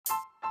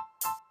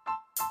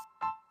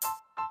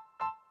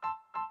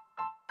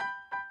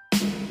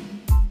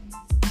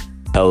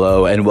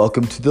Hello and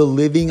welcome to the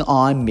Living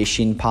on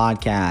Mission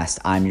podcast.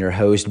 I'm your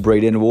host,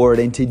 Braden Ward,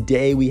 and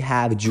today we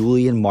have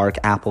Julie and Mark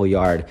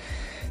Appleyard.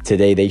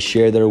 Today they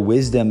share their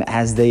wisdom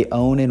as they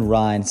own and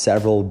run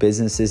several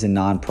businesses and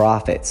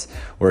nonprofits.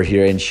 We're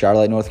here in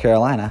Charlotte, North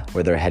Carolina,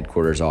 where their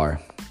headquarters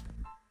are.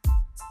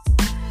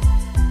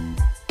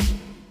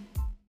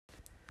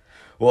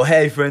 Well,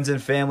 hey, friends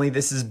and family,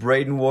 this is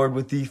Braden Ward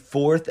with the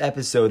fourth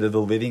episode of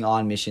the Living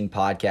on Mission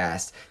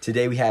podcast.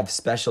 Today we have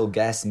special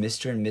guests,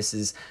 Mr. and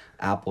Mrs.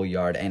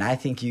 Appleyard, and I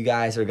think you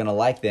guys are going to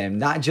like them,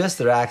 not just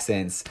their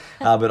accents,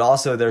 but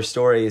also their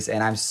stories,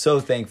 and I'm so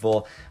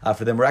thankful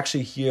for them. We're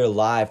actually here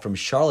live from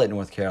Charlotte,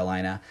 North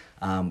Carolina,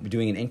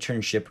 doing an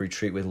internship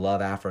retreat with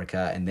Love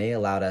Africa, and they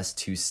allowed us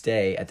to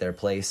stay at their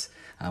place.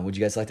 Would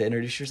you guys like to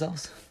introduce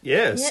yourselves?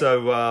 Yeah,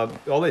 so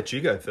I'll let you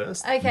go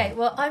first. Okay,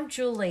 well, I'm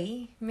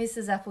Julie.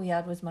 Mrs.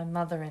 Appleyard was my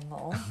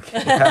mother-in-law.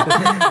 Okay.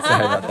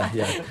 Sorry about that.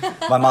 Yeah,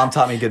 my mom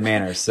taught me good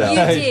manners. So You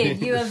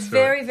did. You are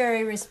very,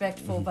 very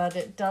respectful, but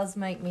it does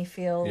make me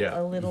feel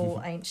a little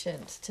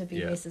ancient to be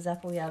Mrs.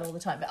 Appleyard all the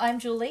time. But I'm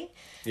Julie.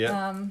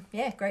 Yeah.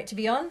 Great to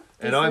be on.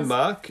 And I'm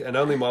Mark, and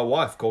only my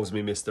wife calls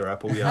me Mr.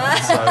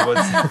 Appleyard. So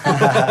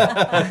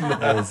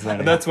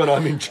and that's when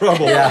I'm in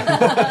trouble.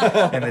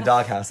 Yeah, in the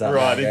doghouse.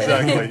 Right,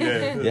 exactly.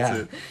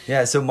 Yeah,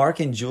 yeah. So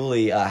Mark and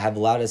Julie have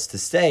allowed us to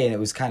stay, and it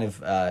was kind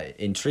of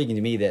intriguing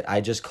to me that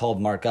I just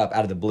called Mark up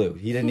out of the blue.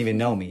 He didn't even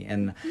know me,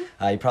 and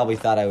he probably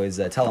thought I was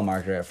a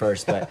telemarketer at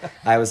first. But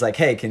I was like,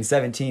 "Hey, can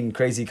 17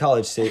 crazy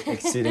college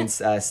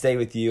students stay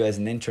with you as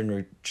an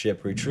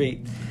internship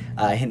retreat?"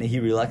 And he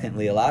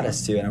reluctantly allowed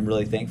us to, and I'm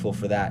really thankful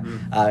for that.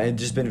 And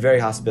just been very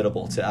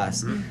hospitable to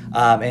us,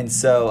 and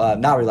so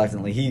not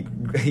reluctantly, he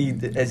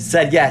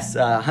said yes,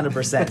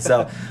 100%.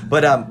 So,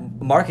 but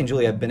Mark and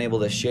Julie have been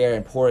able to share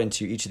and pour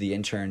into each of the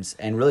interns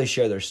and really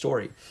share their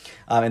story.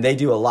 And they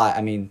do a lot.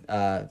 I mean,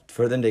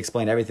 for them to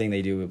explain everything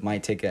they do, it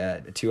might take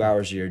 2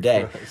 hours of your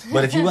day. Right.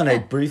 But if you want to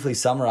briefly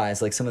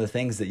summarize like some of the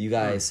things that you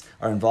guys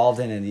are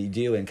involved in and you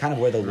do and kind of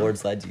where the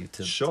Lord's led you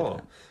to. Sure.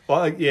 To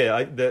well,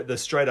 the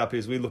straight up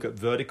is we look at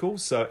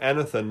verticals. So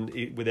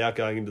Anathan, without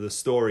going into the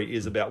story,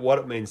 is about what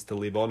it means to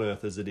live on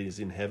earth as it is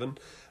in heaven.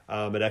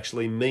 It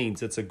actually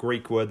means, it's a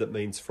Greek word that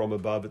means from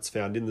above. It's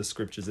found in the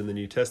scriptures in the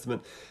New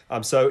Testament.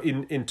 So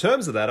in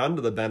terms of that, under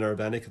the banner of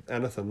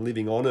Anathan,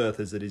 living on earth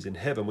as it is in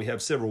heaven, we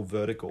have several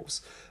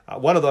verticals.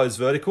 One of those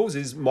verticals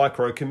is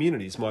micro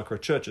communities, micro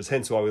churches,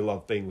 hence why we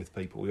love being with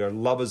people. We are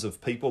lovers of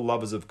people,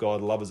 lovers of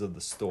God, lovers of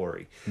the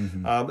story.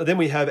 And then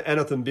we have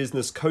Anathan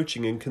Business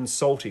Coaching and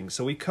Consulting.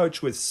 So we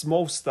coach with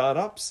small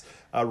startups,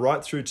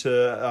 right through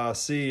to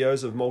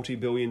CEOs of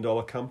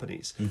multi-billion-dollar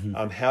companies,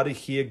 how to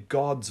hear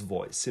God's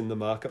voice in the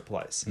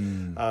marketplace,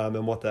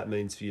 and what that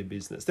means for your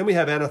business. Then we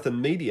have Anathan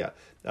Media,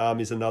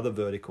 is another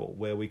vertical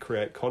where we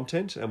create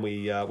content, and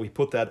we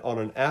put that on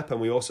an app,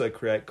 and we also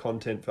create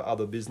content for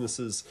other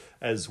businesses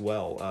as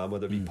well,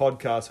 whether it be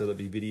podcasts, whether it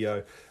be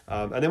video.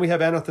 And then we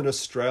have Anathan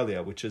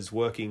Australia, which is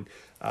working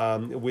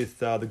with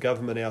the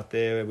government out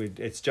there.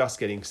 It's just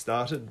getting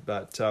started,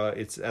 but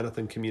it's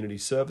Anathan Community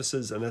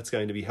Services, and that's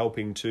going to be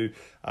helping to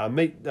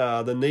meet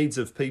the needs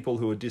of people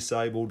who are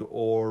disabled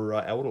or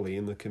elderly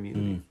in the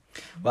community.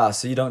 Wow,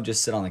 so you don't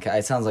just sit on the couch.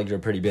 It sounds like you're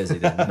pretty busy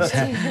then.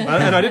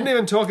 And I didn't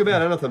even talk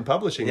about Anathan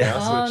Publishing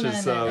House, which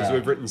is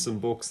we've written some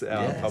books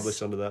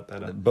published under that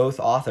banner.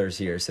 Both authors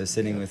here, so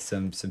sitting with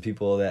some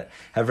people that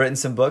have written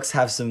some books,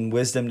 have some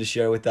wisdom to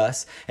share with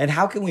us. And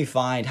how can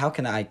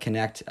I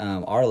connect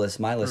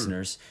my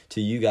listeners to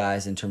you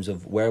guys in terms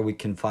of where we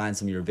can find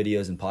some of your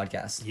videos and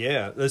podcasts?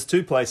 Yeah, there's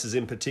two places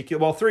in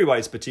particular, well, three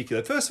ways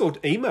particular. First of all,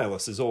 email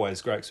us is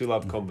always great because we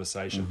love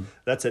conversation.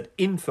 That's at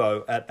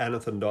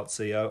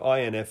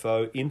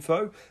info@anathan.co,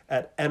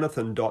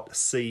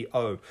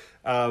 info@anathan.co.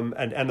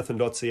 And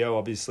anathan.co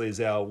obviously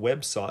is our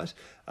website.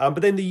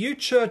 But then the U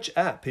Church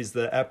app is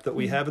the app that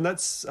we have, and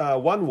that's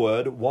one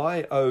word,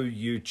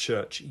 YOU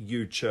Church,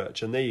 U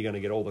Church. And there you're going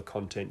to get all the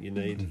content you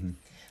need.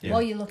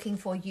 While you're looking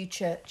for U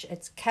Church,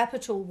 it's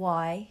capital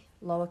Y,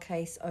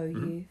 lowercase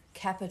o-u,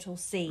 capital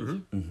C,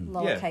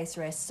 lowercase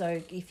rest.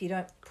 So if you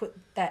don't put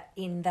that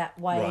in that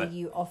way,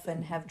 you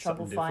often have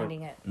trouble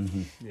finding it.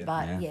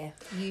 But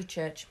U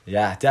Church.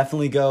 Yeah,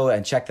 definitely go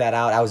and check that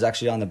out. I was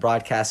actually on the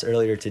broadcast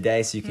earlier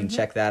today, so you can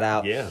check that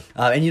out. And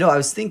I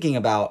was thinking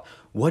about,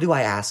 what do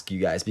I ask you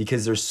guys?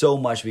 Because there's so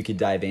much we could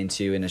dive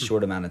into in a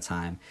short amount of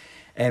time.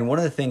 And one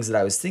of the things that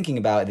I was thinking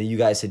about that you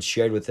guys had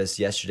shared with us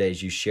yesterday,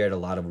 is you shared a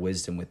lot of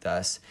wisdom with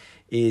us,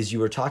 is you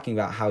were talking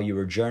about how you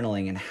were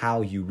journaling and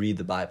how you read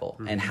the Bible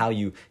and how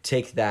you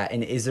take that.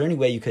 And is there any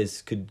way you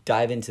could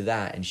dive into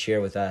that and share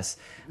with us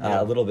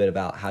a little bit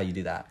about how you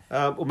do that?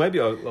 Well, maybe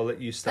I'll let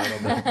you start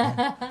on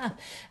that.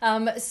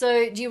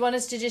 So do you want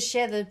us to just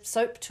share the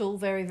SOAP tool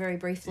very, very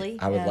briefly?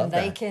 I would love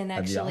that. They can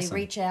actually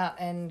reach out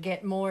and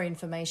get more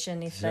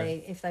information if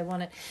they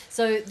want it.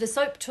 So the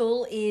SOAP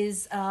tool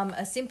is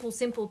a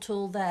simple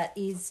tool that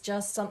is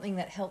just something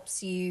that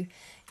helps you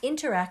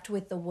interact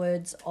with the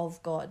words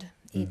of God.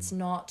 It's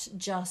not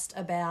just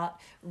about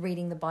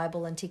reading the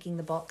Bible and ticking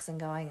the box and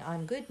going,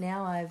 I'm good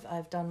now,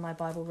 I've done my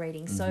Bible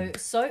reading. So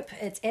SOAP,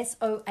 it's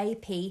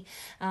SOAP.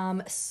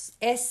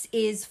 S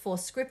is for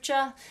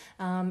scripture.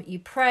 You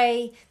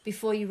pray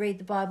before you read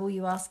the Bible.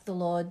 You ask the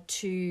Lord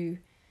to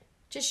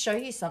just show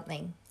you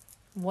something.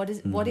 What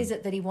is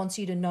it that he wants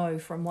you to know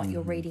from what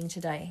you're reading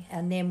today?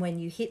 And then when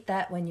you hit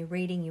that, when you're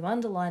reading, you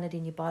underline it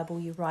in your Bible,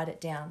 you write it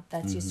down.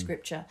 That's your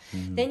scripture.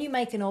 Then you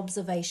make an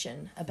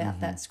observation about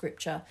that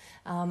scripture.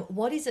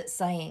 What is it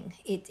saying?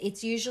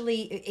 It's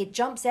usually, it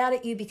jumps out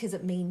at you because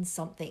it means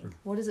something.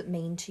 What does it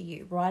mean to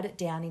you? Write it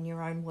down in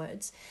your own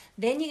words.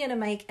 Then you're going to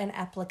make an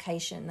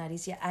application. That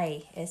is your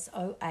A,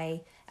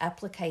 S-O-A,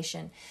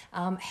 application.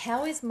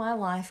 How is my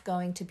life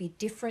going to be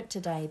different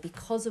today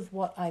because of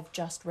what I've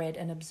just read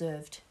and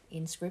observed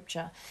in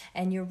scripture?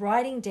 And you're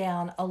writing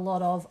down a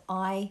lot of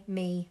I,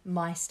 me,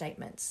 my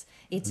statements.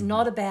 It's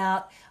not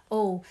about,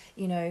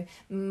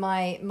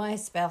 my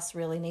spouse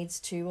really needs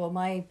to, or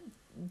my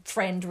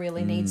friend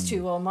really needs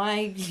to, or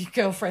my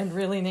girlfriend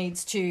really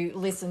needs to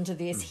listen to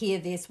this, hear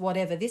this,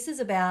 whatever. This is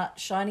about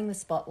shining the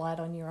spotlight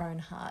on your own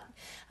heart,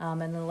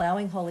 and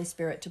allowing Holy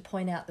Spirit to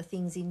point out the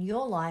things in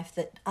your life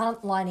that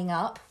aren't lining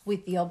up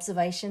with the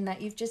observation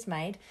that you've just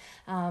made.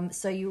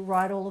 So you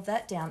write all of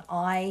that down.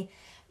 I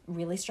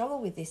really struggle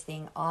with this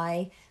thing.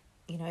 I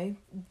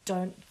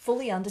don't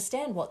fully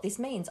understand what this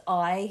means.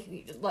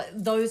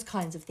 Those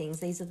kinds of things.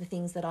 These are the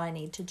things that I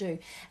need to do.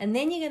 And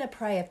then you're going to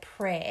pray a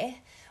prayer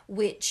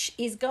which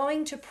is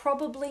going to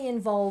probably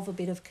involve a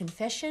bit of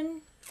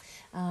confession,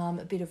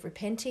 a bit of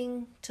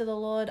repenting to the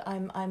Lord.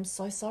 I'm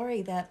so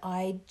sorry that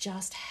I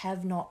just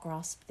have not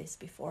grasped this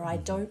before. I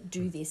don't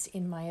do this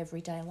in my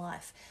everyday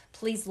life.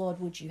 Please, Lord,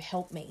 would you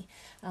help me?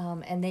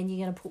 And then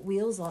you're going to put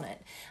wheels on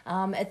it.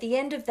 At the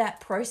end of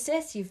that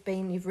process, you've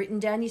written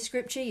down your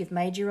scripture, you've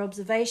made your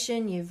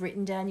observation, you've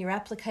written down your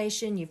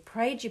application, you've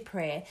prayed your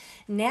prayer.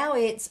 Now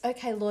it's,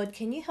 okay, Lord,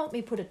 can you help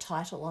me put a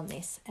title on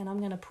this? And I'm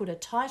going to put a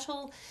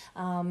title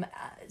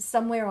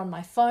somewhere on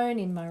my phone,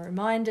 in my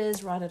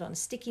reminders, write it on a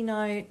sticky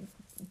note,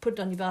 put it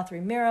on your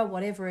bathroom mirror,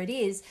 whatever it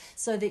is,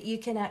 so that you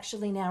can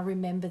actually now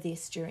remember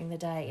this during the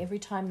day. Every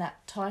time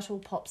that title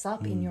pops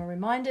up in your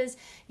reminders,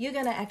 you're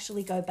going to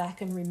actually go back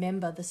and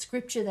remember the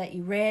scripture that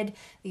you read,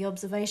 the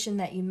observation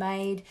that you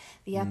made,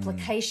 the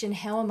application.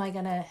 How am I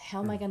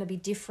going to be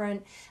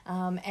different?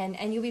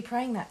 And you'll be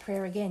praying that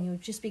prayer again. You'll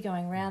just be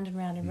going round and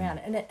round and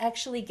round, and it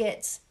actually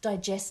gets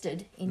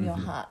digested in your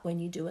heart when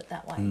you do it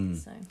that way.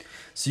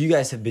 So you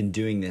guys have been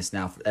doing this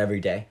now every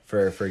day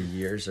for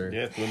years, or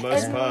for the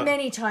most part, as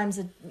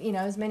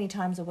many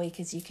times a week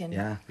as you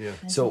can.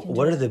 So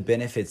what are the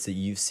benefits that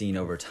you've seen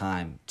over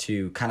time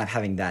to kind of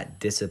having that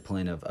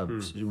discipline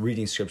of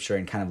reading scripture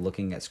and kind of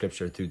looking at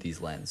scripture through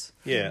these lens?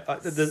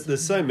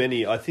 There's so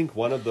many. I think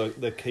one of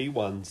the key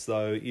ones,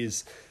 though,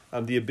 is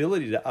the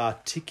ability to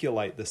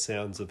articulate the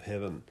sounds of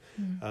heaven.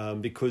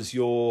 Because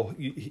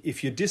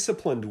if you're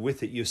disciplined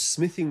with it, you're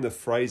smithing the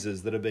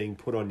phrases that are being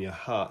put on your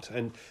heart.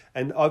 And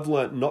I've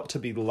learnt not to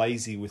be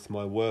lazy with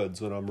my words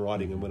when I'm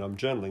writing and when I'm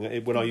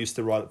journaling. When I used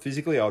to write it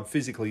physically, I would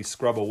physically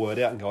scrub a word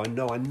out and go,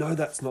 I know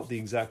that's not the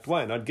exact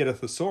way. And I'd get a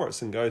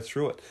thesaurus and go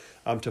through it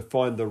to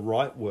find the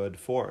right word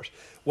for it.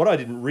 What I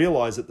didn't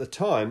realise at the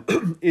time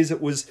is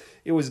it was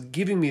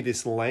giving me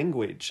this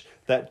language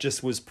that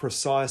just was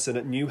precise, and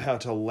it knew how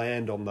to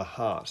land on the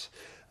heart.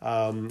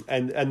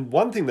 And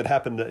one thing that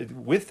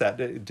happened with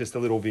that, just a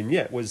little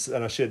vignette, was,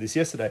 and I shared this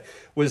yesterday,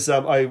 was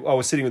I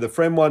was sitting with a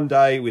friend one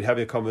day, we'd have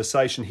a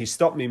conversation, he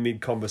stopped me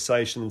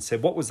mid-conversation and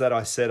said, "What was that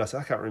I said?" I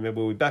said, "I can't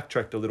remember." We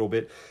backtracked a little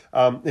bit.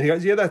 And he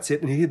goes, "Yeah, that's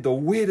it." And he did the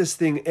weirdest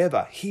thing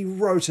ever. He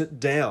wrote it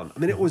down. I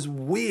mean, it was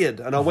weird.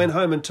 And I went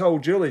home and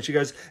told Julie, she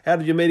goes, "How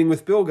did your meeting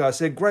with Bill go?" I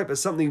said, "Great, but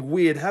something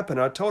weird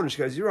happened." I told her, she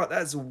goes, "You're right,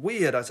 that's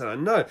weird." I said, "I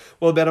know."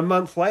 Well, about a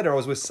month later, I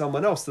was with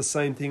someone else. The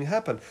same thing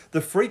happened.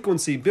 The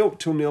frequency built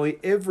till nearly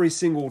every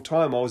single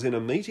time I was in a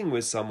meeting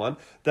with someone,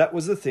 that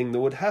was the thing that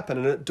would happen.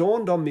 And it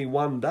dawned on me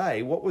one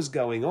day, what was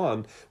going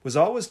on was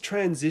I was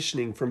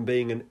transitioning from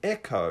being an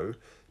echo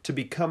to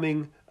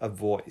becoming a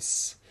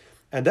voice.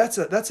 And that's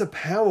a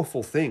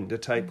powerful thing to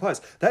take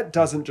place. That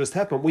doesn't just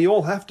happen. We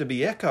all have to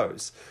be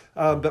echoes.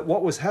 But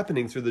what was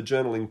happening through the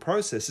journaling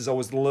process is I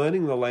was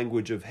learning the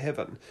language of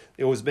heaven.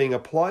 It was being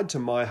applied to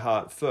my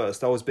heart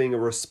first. I was being a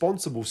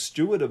responsible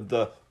steward of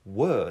the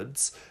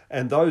words,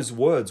 and those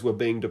words were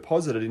being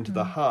deposited into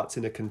the hearts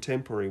in a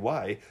contemporary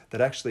way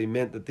that actually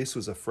meant that this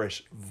was a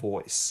fresh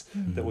voice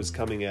that was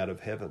coming out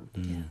of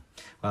heaven.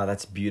 Wow,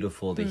 that's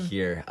beautiful to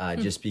hear,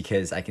 just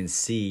because I can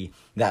see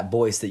that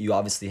voice that you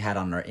obviously had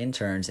on our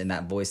interns, and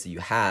that voice that you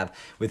have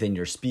within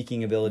your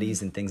speaking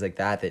abilities and things like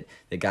that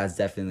God's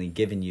definitely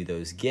given you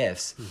those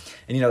gifts.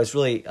 And it's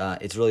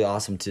really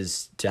awesome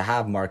to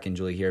have Mark and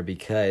Julie here,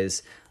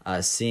 because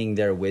seeing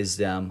their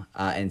wisdom,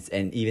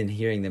 and even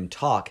hearing them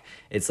talk,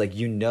 it's like,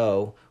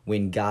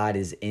 when God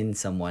is in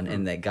someone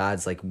and that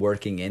God's like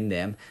working in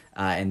them,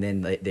 and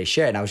then they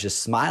share it. And I was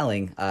just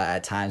smiling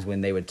at times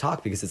when they would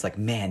talk, because it's like,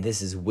 man,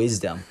 this is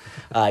wisdom,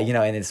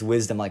 and it's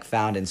wisdom like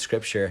found in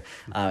Scripture.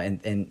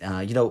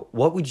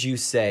 What would you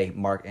say,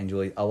 Mark and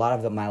Julie? A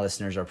lot of my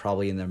listeners are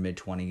probably in their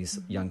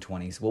mid-20s, young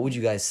 20s. What would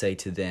you guys say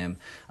to them?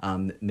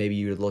 Maybe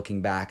you're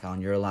looking back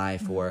on your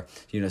life, or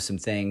some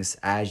things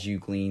as you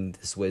glean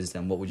this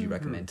wisdom. What would you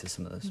recommend to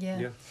some of those?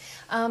 Yeah.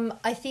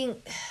 I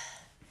think,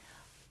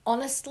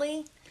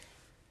 honestly,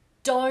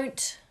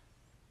 don't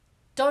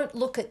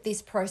look at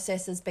this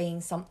process as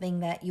being something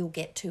that you'll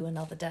get to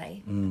another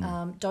day.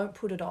 Don't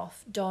put it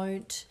off.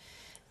 Don't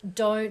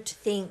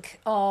think,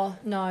 oh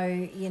no,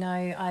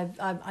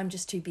 I'm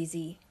just too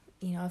busy.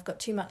 I've got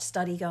too much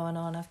study going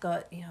on. I've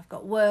got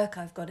work.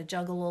 I've got to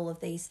juggle all of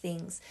these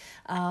things.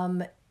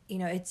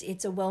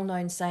 It's a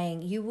well-known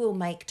saying, you will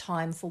make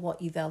time for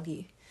what you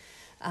value.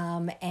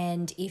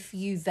 And if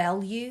you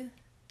value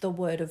the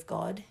Word of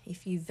God,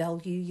 if you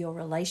value your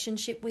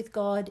relationship with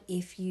God,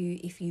 if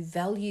you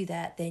value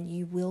that, then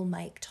you will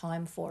make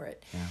time for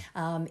it.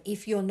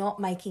 If you're not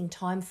making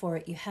time for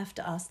it, you have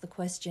to ask the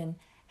question,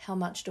 how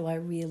much do I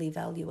really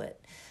value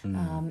it?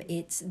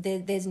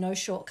 There's no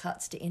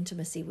shortcuts to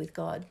intimacy with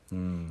God.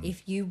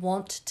 If you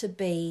want to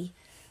be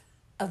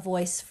a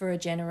voice for a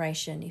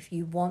generation, if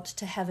you want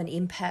to have an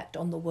impact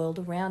on the world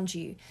around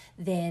you,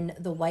 then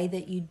the way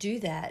that you do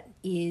that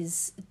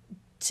is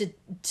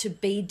to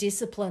be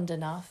disciplined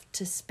enough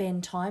to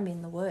spend time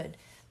in the Word.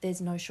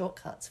 There's no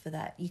shortcuts for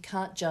that. You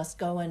can't just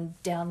go and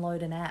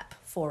download an app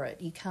for it.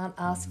 You can't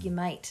ask your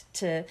mate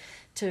to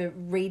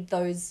read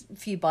those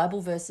few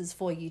Bible verses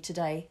for you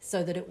today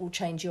so that it will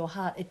change your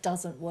heart. It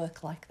doesn't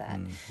work like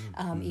that.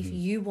 If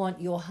you want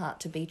your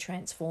heart to be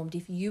transformed,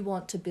 if you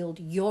want to build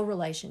your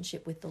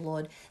relationship with the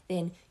Lord,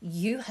 then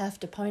you have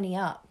to pony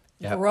up,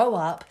 grow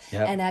up,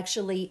 and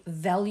actually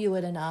value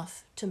it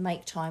enough to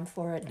make time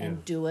for it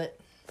and do it.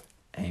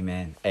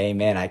 Amen.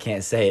 I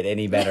can't say it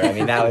any better. I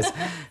mean,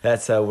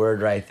 that's a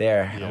word right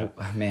there.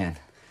 Oh, man.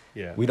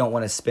 Yeah. We don't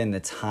want to spend the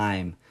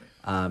time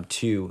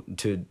to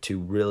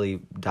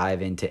really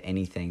dive into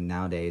anything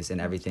nowadays,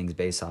 and everything's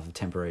based off of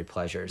temporary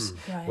pleasures,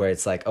 where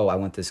it's like, oh, I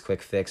want this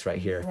quick fix right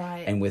here.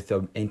 Right. And with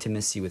the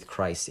intimacy with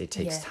Christ, it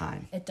takes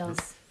time. It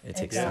does. It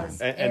takes time.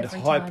 And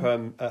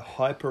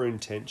hyper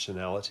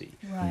intentionality.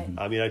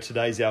 Right.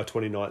 Today's our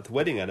 29th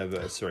wedding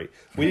anniversary.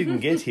 We didn't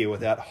get here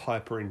without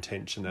hyper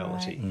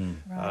intentionality.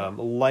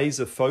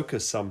 Laser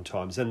focus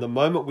sometimes. And the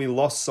moment we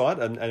lost sight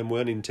and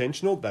weren't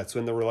intentional, that's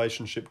when the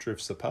relationship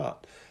drifts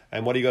apart.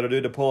 And what do you got to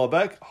do to pull it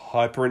back?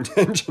 Hyper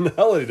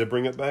intentionality to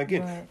bring it back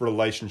in. Right.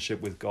 Relationship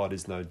with God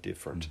is no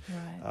different.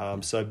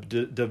 Right. So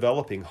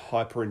developing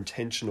hyper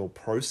intentional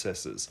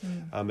processes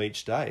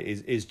each day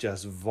is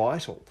just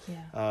vital.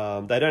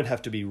 Yeah. They don't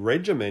have to be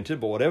regimented,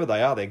 but whatever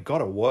they are, they've got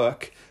to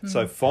work.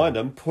 So find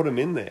them, put them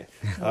in there.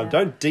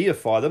 Don't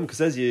deify them,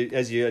 because as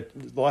your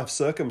life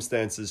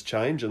circumstances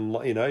change and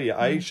your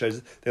age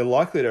changes, they're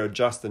likely to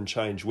adjust and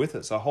change with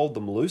it. So hold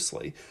them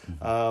loosely,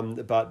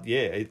 but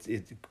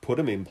put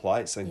them in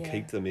place and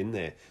keep them in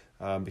there,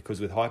 because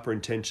with hyper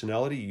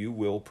intentionality you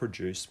will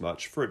produce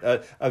much fruit.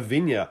 A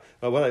vineyard,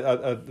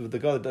 the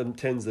guy that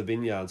tends the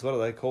vineyards, what are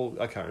they called?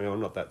 I can't remember.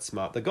 I'm not that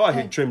smart. The guy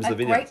who trims the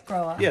vineyard, grape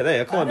grower.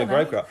 I call him a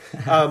grape grower.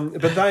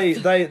 But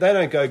they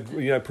don't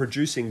go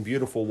producing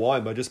beautiful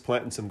wine by just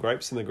planting some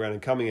grapes in the ground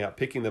and coming out,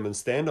 picking them and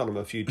stand on them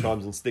a few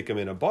times and stick them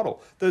in a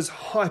bottle. There's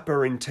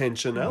hyper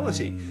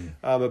intentionality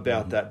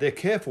about that. They're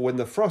careful when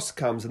the frost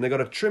comes and they've got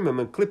to trim them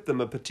and clip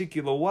them a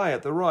particular way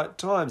at the right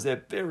times.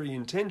 They're very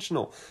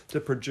intentional to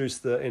produce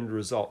the end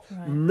result.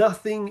 Right.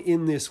 Nothing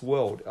in this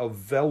world of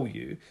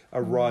value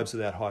arrives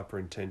without hyper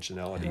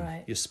intentionality.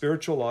 Right. Your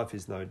spiritual life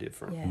is no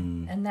different. Yeah.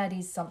 And that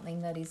is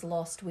something that is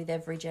lost with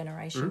every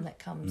generation that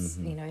comes,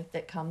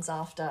 that comes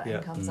after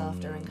and comes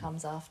after and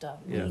comes after.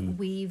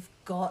 We've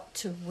got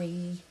to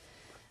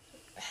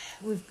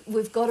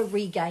we've got to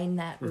regain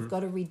that. We've got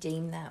to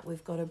redeem that.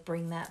 We've got to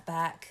bring that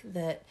back.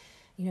 That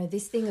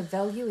this thing of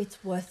value,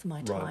 it's worth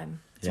my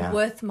time. Right. It's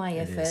worth my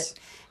effort.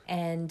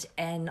 And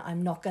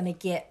I'm not going to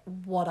get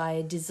what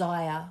I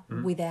desire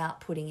without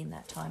putting in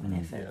that time and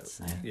effort.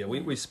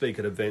 We speak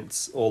at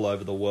events all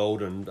over the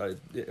world and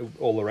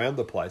all around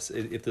the place.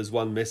 If there's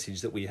one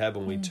message that we have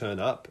when we turn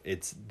up,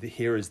 it's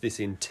here is this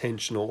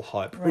intentional,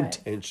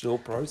 hyper-intentional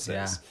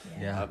process.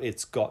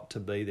 It's got to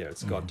be there.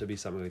 It's got to be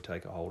something we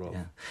take a hold of.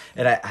 Yeah.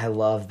 And I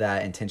love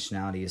that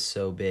intentionality is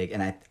so big.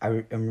 And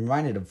I'm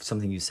reminded of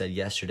something you said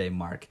yesterday,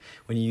 Mark,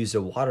 when you used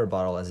a water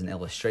bottle as an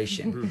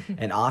illustration.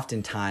 And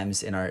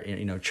oftentimes in our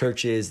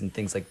churches and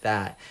things like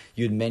that,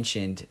 you had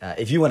mentioned,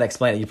 if you want to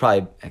explain it, you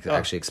probably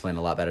actually explain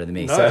a lot better than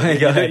me. No,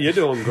 you're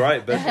doing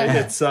great. But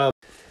it's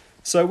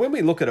so when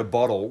we look at a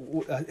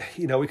bottle,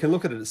 we can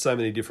look at it in so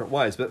many different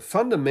ways. But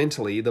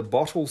fundamentally, the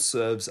bottle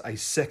serves a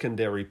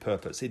secondary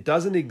purpose. It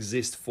doesn't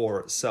exist for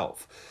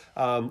itself.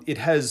 It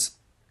has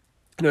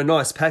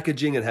nice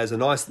packaging. It has a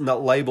nice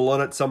nut label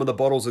on it. Some of the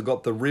bottles have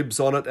got the ribs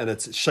on it, and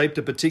it's shaped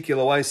a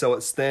particular way so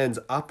it stands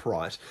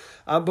upright.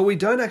 But we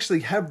don't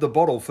actually have the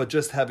bottle for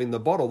just having the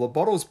bottle. The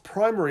bottle's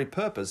primary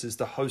purpose is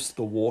to host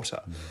the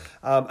water.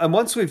 And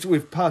once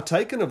we've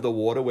partaken of the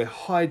water, we're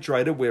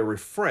hydrated, we're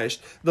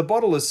refreshed. The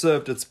bottle has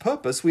served its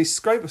purpose. We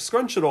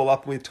scrunch it all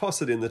up and we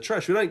toss it in the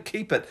trash. We don't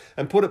keep it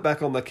and put it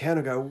back on the counter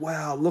and go,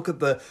 wow, look at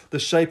the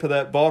shape of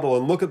that bottle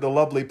and look at the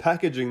lovely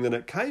packaging that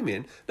it came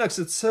in. No, because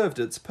it served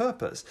its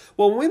purpose.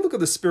 Well, when we look at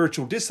the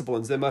spiritual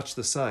disciplines, they're much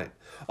the same.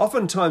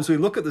 Oftentimes we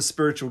look at the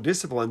spiritual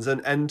disciplines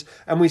and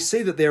we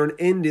see that they're an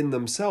end in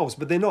themselves,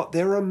 but they're not.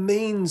 They're a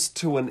means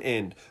to an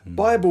end.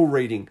 Bible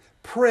reading,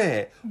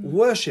 prayer,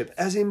 worship,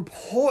 as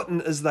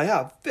important as they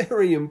are,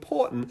 very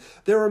important,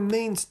 they're a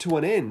means to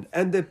an end.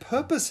 And their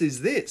purpose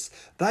is this: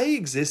 they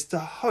exist to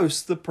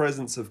host the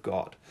presence of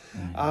God.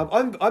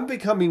 I'm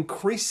becoming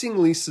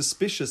increasingly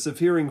suspicious of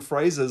hearing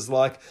phrases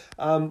like,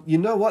 you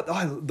know what,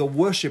 the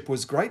worship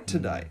was great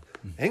today.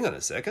 Hang on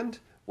a second.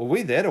 Were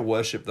we there to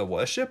worship the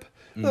worship?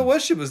 The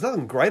worship was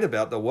nothing great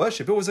about the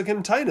worship. It was a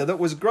container that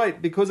was great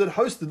because it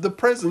hosted the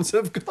presence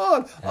of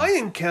God. I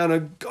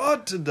encountered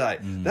God today.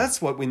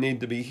 That's what we need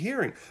to be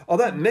hearing. Oh,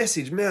 that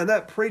message, man,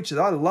 that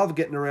preacher, I love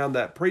getting around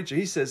that preacher.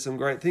 He says some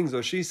great things,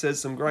 or she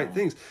says some great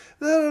things.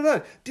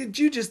 No. Did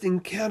you just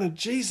encounter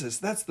Jesus?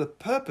 That's the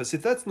purpose.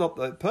 If that's not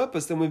the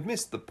purpose, then we've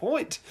missed the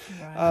point.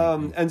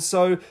 Right. And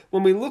so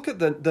when we look at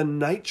the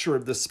nature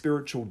of the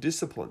spiritual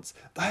disciplines,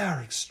 they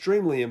are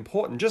extremely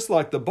important. Just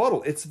like the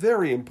bottle, it's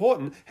very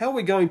important. How are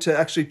we going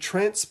to actually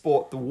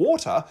transport the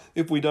water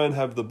if we don't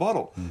have the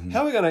bottle?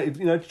 How are we going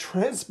to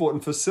transport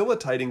and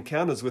facilitate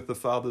encounters with the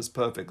Father's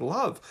perfect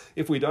love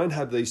if we don't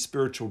have these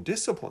spiritual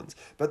disciplines?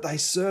 But they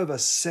serve a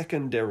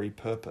secondary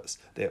purpose.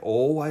 They're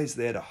always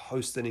there to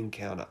host an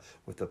encounter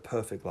with the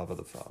perfect love of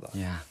the Father.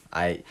 Yeah,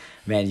 I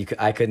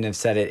couldn't have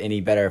said it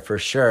any better, for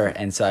sure.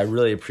 And so I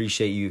really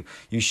appreciate you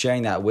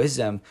sharing that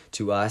wisdom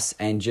to us,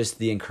 and just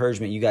the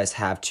encouragement you guys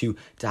have to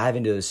dive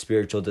into those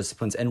spiritual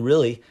disciplines, and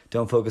really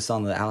don't focus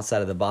on the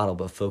outside of the bottle,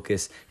 but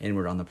focus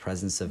inward on the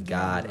presence of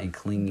God and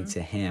clinging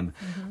to Him.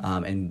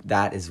 And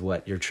that is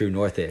what your true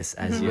north is,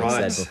 as you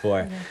have said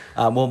before.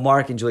 Well,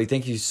 Mark and Julie,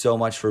 thank you so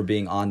much for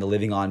being on the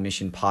Living on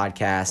Mission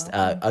podcast.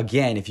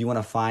 Again, if you want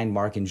to find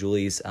Mark and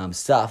Julie's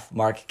stuff,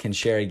 Mark can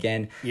share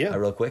again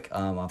real quick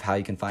of how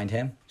you can find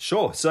him.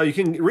 Sure. So you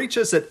can reach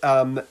us at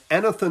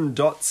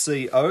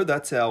anathan.co.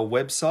 That's our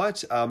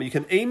website. You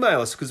can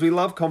email us because we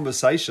love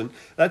conversation.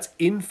 That's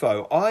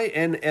info,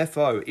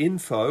 I-N-F-O,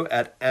 info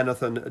at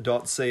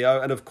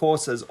anathan.co. And of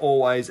course, as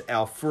always,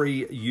 our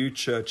free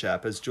U-Church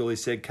app. As Julie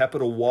said,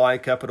 capital Y,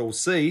 capital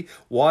C,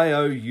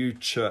 Y-O-U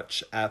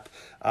Church app.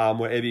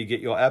 Wherever you get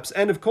your apps.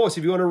 And of course,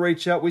 if you want to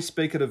reach out, we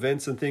speak at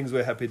events and things.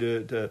 We're happy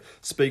to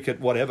speak at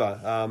whatever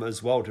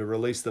as well, to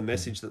release the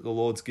message that the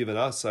Lord's given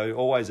us. So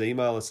always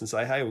email us and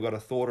say, hey, we've got a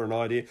thought or an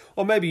idea.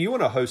 Or maybe you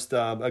want to host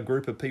a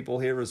group of people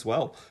here as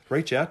well.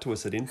 Reach out to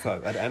us at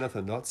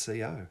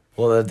info@anathan.co.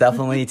 Well, they'll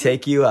definitely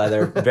take you.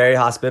 They're very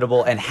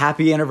hospitable. And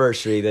happy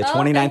anniversary, the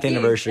 29th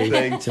anniversary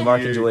to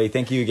Mark and Julie.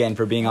 Thank you again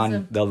for being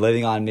on the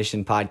Living on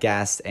Mission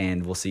podcast,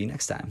 and we'll see you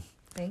next time.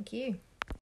 Thank you.